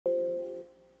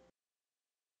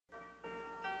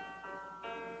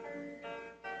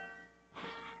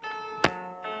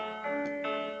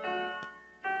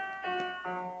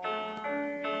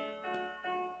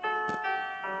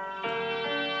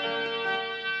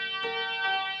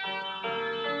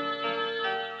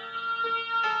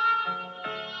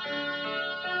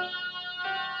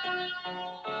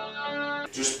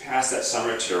just past that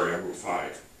cemetery on Route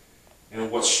 5. And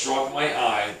what struck my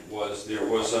eye was there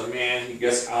was a man, he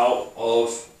gets out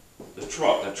of the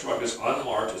truck. The truck is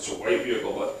unmarked, it's a white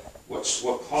vehicle, but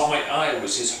what caught my eye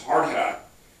was his hard hat.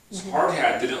 His hard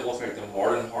hat didn't look like the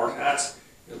modern hard hats.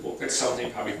 It looked like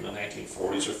something probably from the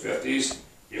 1940s or 50s.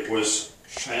 It was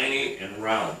shiny and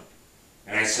round.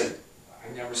 And I said,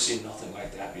 I've never seen nothing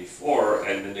like that before.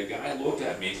 And then the guy looked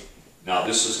at me. Now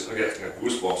this is, I got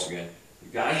goosebumps again. The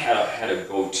guy had a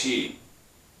goatee.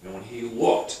 And when he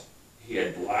looked, he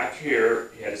had black hair,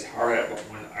 he had his hard hat, but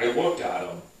when I looked at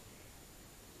him,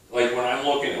 like when I'm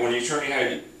looking, when you turn your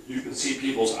head, you can see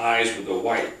people's eyes with the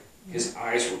white. His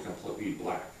eyes were completely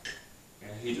black.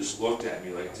 And he just looked at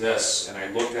me like this, and I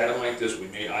looked at him like this, we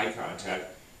made eye contact,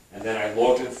 and then I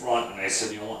looked in front and I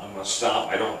said, you know what, I'm gonna stop,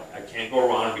 I can't go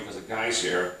around because the guy's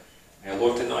here. And I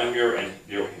looked in my mirror and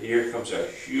here comes a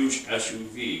huge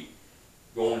SUV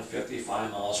going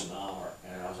 55 miles an hour.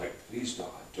 And I was like, please God,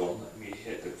 don't let me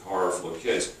hit the car full of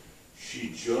kids.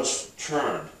 She just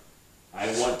turned. I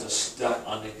went to step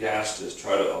on the gas to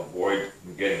try to avoid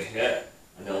from getting hit,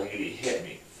 and the lady hit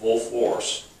me full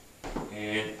force.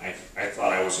 And I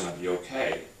thought I was going to be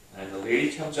okay. And the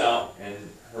lady comes out, and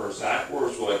her exact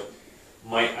words were like,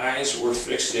 my eyes were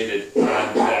fixated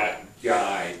on that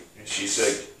guy. And she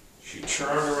said, she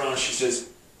turned around, she says,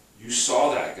 you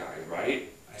saw that guy, right?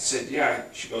 I said, yeah.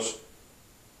 She goes,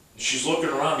 she's looking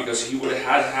around because he would have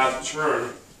had to have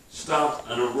turned, stopped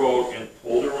on the road and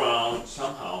pulled around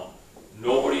somehow.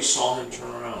 Nobody saw him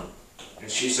turn around. And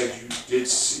she's like, you did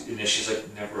see, and then she's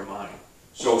like, never mind.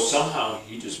 So somehow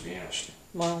he just vanished.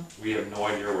 Wow. We have no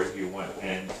idea where he went.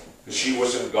 And because she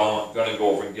wasn't going to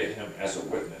go over and get him as a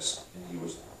witness. And he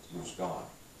was gone.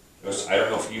 I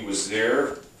don't know if he was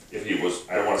there, if he was,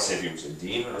 I don't want to say if he was a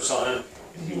demon or something,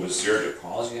 and he was there to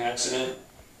cause the accident.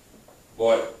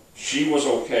 But she was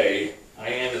okay. I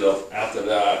ended up, after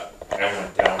that, I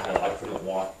went downhill. I couldn't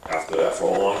walk after that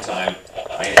for a long time.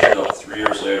 I ended up 3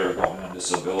 years later going on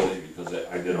disability because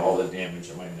I did all the damage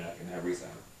in my neck and everything.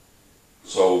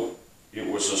 So it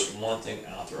was just one thing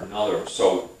after another.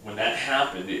 So when that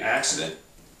happened, the accident,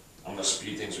 I'm going to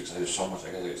speed things because there's so much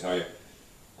I got to tell you.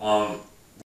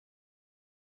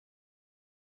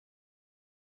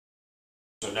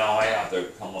 So now I have to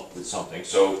come up with something.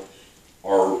 So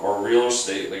our real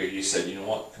estate lady said, you know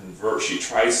what, convert. She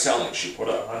tried selling. She put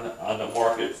it on the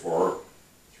market for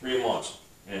 3 months.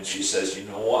 And she says, you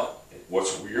know what,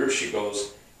 what's weird, she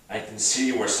goes, I can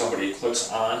see where somebody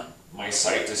clicks on my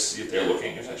site to see if they're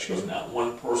looking at it. She goes, not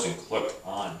one person clicked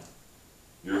on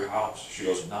your house. She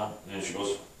goes, no, and she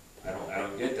goes, I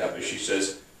don't get that. But she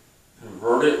says,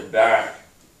 convert it back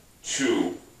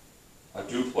to a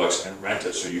duplex and rent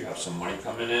it so you have some money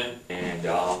coming in. And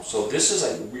so this is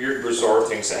like weird, bizarre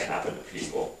things that happen to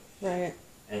people. Right.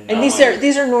 And these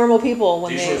are normal people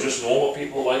when these are just normal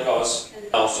people like us.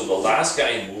 So the last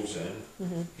guy moves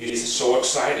in. He's so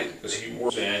excited because he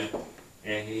moves in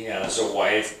and he has a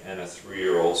wife and a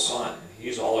 3-year-old son. And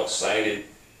he's all excited.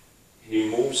 He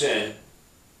moves in.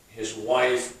 His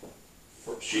wife,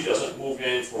 she doesn't move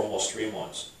in for almost 3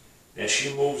 months. Then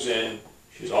she moves in.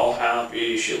 She's all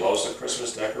happy. She loves the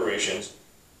Christmas decorations.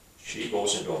 She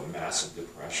goes into a massive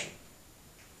depression.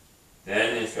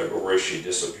 Then in February she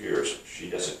disappears. She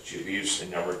leaves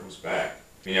and never comes back.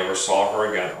 We never saw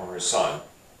her again or her son.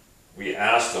 We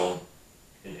asked them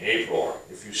in April,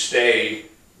 if you stay,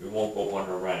 we won't go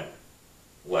under rent.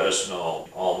 Let us know.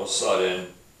 All of a sudden,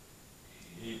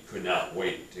 he could not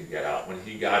wait to get out. When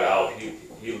he got out,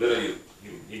 he literally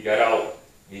got out.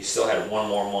 He still had 1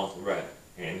 more month rent.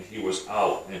 And he was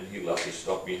out, and he left his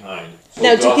stuff behind. So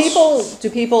now, do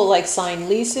people like sign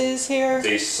leases here?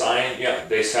 They sign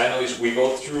a lease. We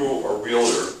go through a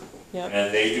realtor,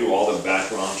 and they do all the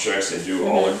background checks. They do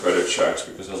all the credit checks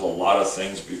because there's a lot of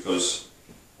things. Because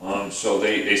so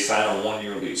they sign a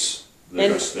 1-year lease. They're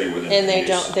going to stay within. And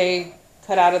they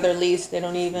cut out of their lease. They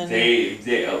don't even. They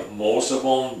most of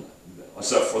them,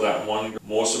 except for that one,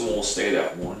 most of them will stay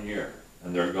that 1 year.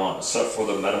 And they're gone, except for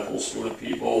the medical student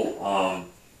people.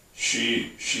 She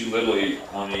literally,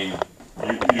 I mean,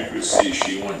 you could see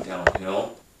she went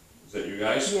downhill. Is that you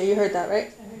guys? Yeah, you heard that,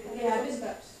 right? I heard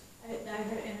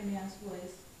it in a man's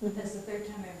voice. That's the 3rd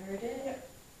time I've heard it.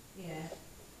 Yeah.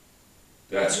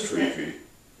 That's creepy.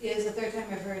 Yeah, it's the 3rd time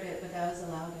I've heard it, but that was the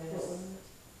loudest.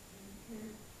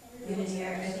 You didn't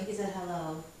hear? I think he said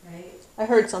hello, right? I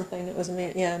heard something. It was a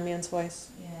man's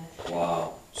voice. Yeah.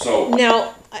 Wow. So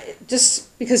now,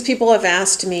 just because people have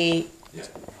asked me, yeah.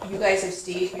 You guys have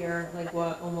stayed here like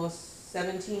what, almost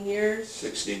 17 years?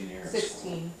 16 years.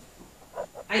 16.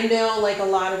 I know like a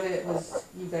lot of it was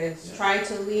you guys tried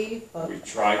to leave, but. We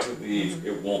tried to leave,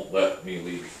 it won't let me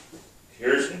leave.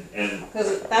 Here's, and.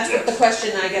 Because that's what the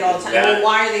question I get all the time, That- well,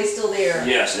 why are they still there?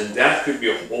 Yes, and that could be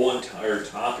a whole entire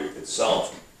topic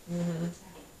itself.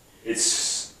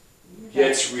 It's,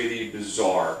 gets really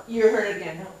bizarre. You heard it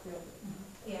again.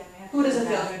 Yeah. Who doesn't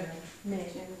feel good? Me.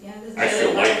 Yeah, this is. I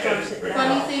feel like that right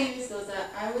Funny now. thing is though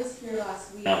that I was here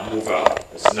last week. Not move out.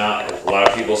 It's not, a lot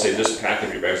of people say just pack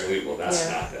up your bags and leave. Well, that's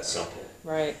Yeah. not that simple.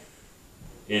 Right.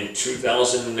 In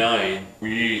 2009,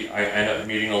 I ended up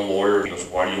meeting a lawyer. He goes,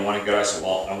 why do you want to get out? I said,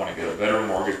 well, I want to get a better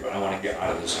mortgage, but I want to get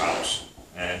out of this house.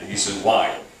 And he said,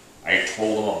 why? I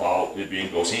told him about it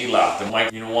being ghosts. He laughed. I'm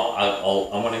like, you know what?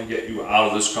 I'm going to get you out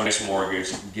of this kind of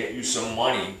mortgage, get you some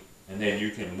money, and then you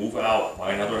can move out,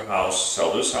 buy another house,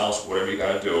 sell this house, whatever you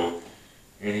got to do.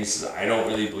 And he said, I don't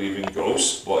really believe in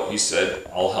ghosts, but he said,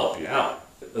 I'll help you out.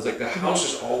 It was like the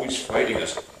house is always fighting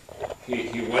us.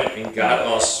 He went and got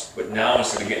us, but now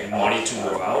instead of getting money to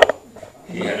move out,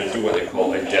 he had to do what they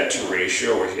call a debt to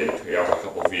ratio, where he had to pay off a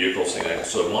couple of vehicles, things like that.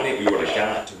 So the money we would have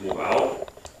got to move out,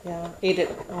 Yeah, ate it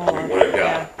we all. would have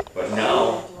got. But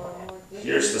now,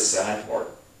 here's the sad part.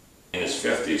 In his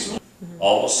 50s,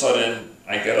 all of a sudden,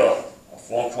 I get a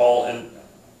phone call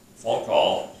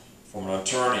from an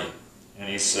attorney, and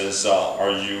he says,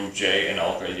 "Are you Jay and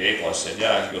Elka Yapel?" I said,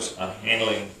 "Yeah." He goes, "I'm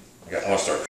handling." I want to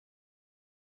start.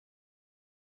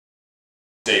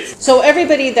 So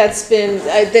everybody that's been,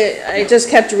 I just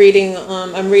kept reading,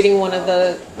 I'm reading one of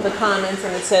the comments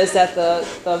and it says that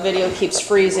the video keeps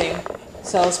freezing.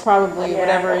 So it's probably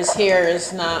whatever is here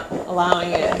is not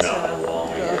allowing it to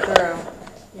go through.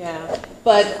 Yeah,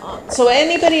 but, so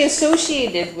anybody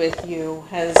associated with you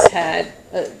has had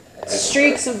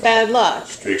streaks of bad luck?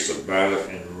 Streaks of bad luck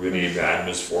and really bad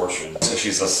misfortune. So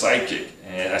she's a psychic.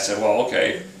 And I said, well,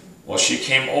 okay. Well, she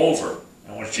came over.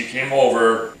 And when she came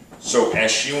over, so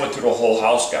as she went through the whole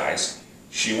house, guys,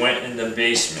 she went in the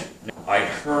basement. I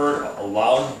heard a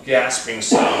loud gasping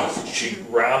sound. She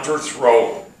grabbed her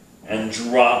throat and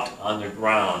dropped on the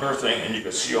ground. Her thing, and you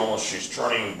could see almost she's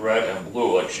turning red and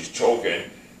blue, like she's choking.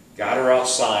 Got her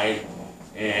outside,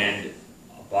 and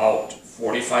about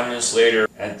 45 minutes later,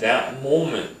 at that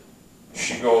moment,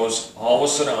 she goes, all of a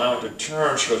sudden I went to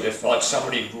turn, she goes, it felt like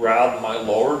somebody grabbed my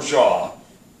lower jaw,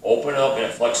 opened up, and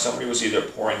it felt like somebody was either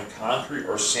pouring concrete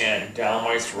or sand down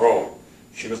my throat.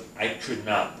 She goes, I could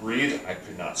not breathe, I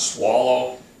could not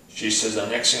swallow. She says, the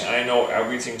next thing I know,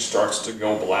 everything starts to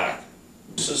go black.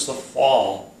 This is the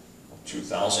fall of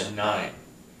 2009.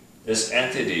 This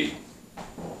entity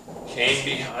came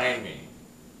behind me,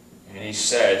 and he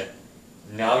said,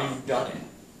 now you've done it.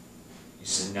 He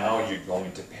said, now you're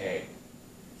going to pay.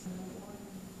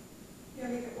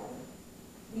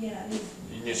 Yeah.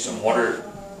 You need some water.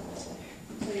 So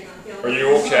you're not feeling- Are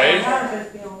you okay? I've been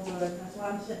feeling good, that's why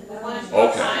I'm sitting down. Why don't you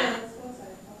Okay. outside?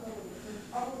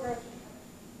 I'll go grab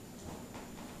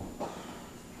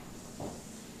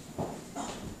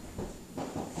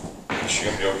Is she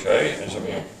gonna be okay? Is it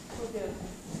Yeah, we're good.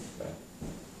 okay?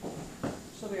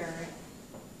 She'll be all right.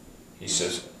 He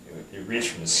says, he reached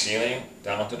from the ceiling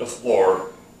down to the floor,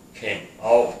 came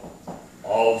out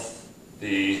of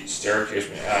the staircase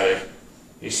in the attic.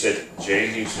 He said, Jay,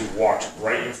 he walked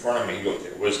right in front of me. He goes,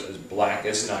 it was as black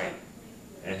as night.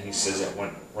 And he says it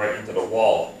went right into the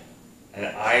wall. And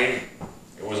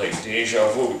it was like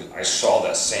deja vu, because I saw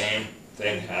that same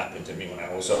thing happen to me when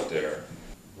I was up there.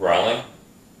 Growling.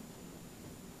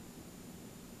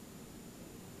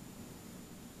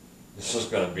 This is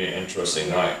going to be an interesting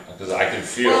night, because I can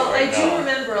feel Well, it right I now. do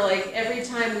remember, like, every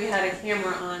time we had a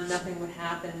camera on, nothing would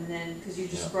happen, and then, because you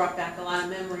just Yeah. brought back a lot of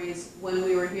memories when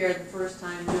we were here the first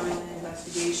time doing the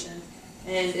investigation.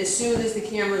 And as soon as the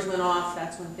cameras went off,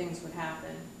 that's when things would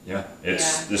happen. Yeah, it's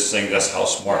Yeah. this thing, that's how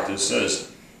smart this is.